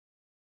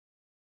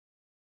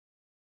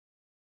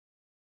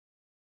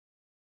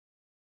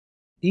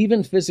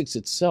even physics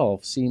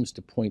itself seems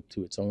to point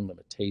to its own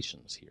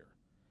limitations here.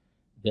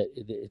 That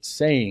it's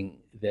saying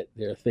that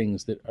there are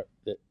things that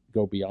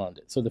go beyond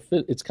it. So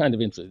it's kind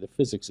of interesting. The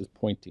physics is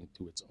pointing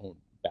to its own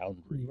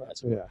boundary,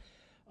 as it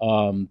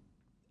were.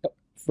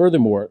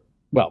 Furthermore,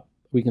 well,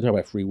 we can talk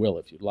about free will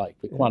if you'd like,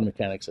 but quantum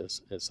mechanics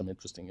has some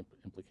interesting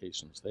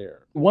implications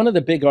there. One of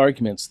the big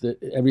arguments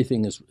that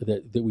everything is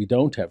that we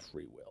don't have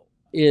free will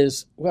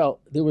is, well,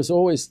 there was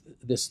always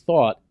this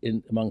thought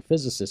among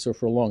physicists, or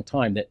for a long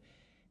time,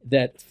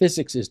 that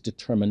physics is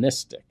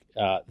deterministic.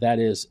 That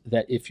is,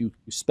 that if you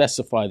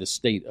specify the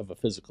state of a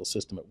physical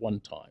system at one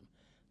time,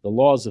 the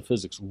laws of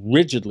physics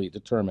rigidly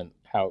determine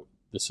how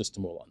the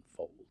system will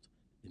unfold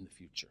in the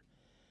future.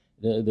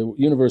 The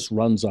universe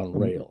runs on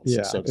rails,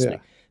 so to speak.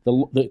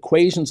 The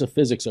equations of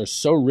physics are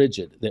so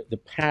rigid that the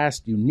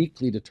past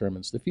uniquely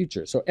determines the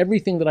future. So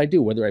everything that I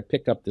do, whether I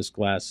pick up this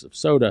glass of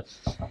soda,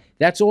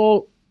 that's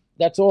all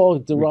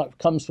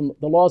comes from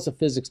the laws of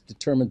physics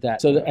determined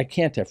that. So that I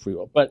can't have free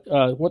will. But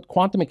what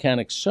quantum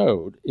mechanics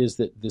showed is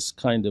that this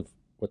kind of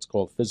what's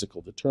called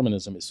physical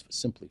determinism is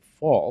simply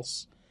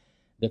false,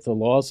 that the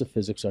laws of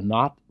physics are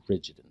not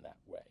rigid in that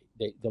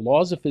way. The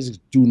laws of physics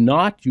do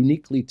not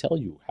uniquely tell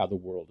you how the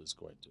world is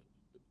going to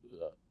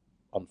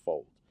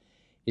unfold.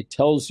 It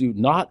tells you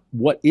not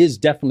what is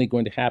definitely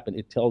going to happen.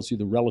 It tells you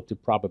the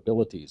relative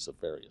probabilities of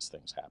various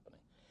things happening.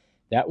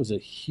 That was a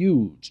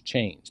huge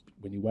change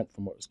when you went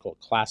from what was called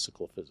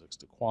classical physics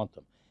to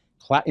quantum.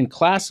 In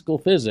classical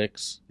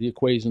physics, the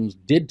equations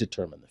did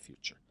determine the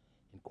future.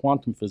 In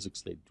quantum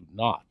physics, they do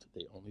not.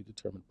 They only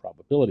determine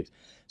probabilities.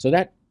 So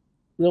that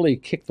really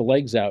kicked the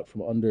legs out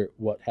from under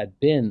what had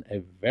been a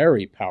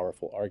very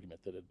powerful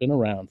argument that had been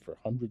around for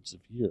hundreds of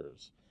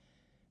years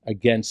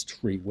against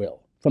free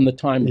will. From the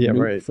time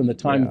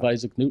of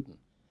Isaac Newton,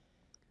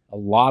 a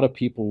lot of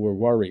people were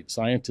worried.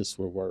 Scientists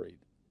were worried.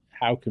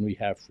 How can we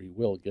have free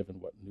will given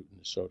what Newton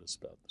has shown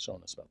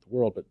us about the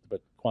world?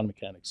 But quantum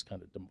mechanics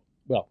kind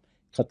of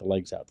cut the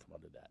legs out from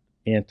under that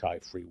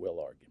anti-free will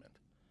argument.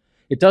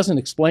 It doesn't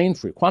explain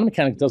free. Quantum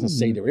mechanics doesn't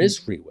say there is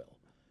free will.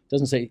 It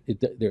doesn't say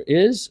there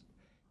is.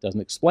 Doesn't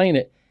explain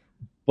it,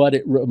 but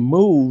it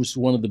removes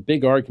one of the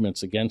big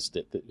arguments against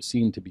it that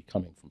seem to be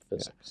coming from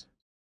physics.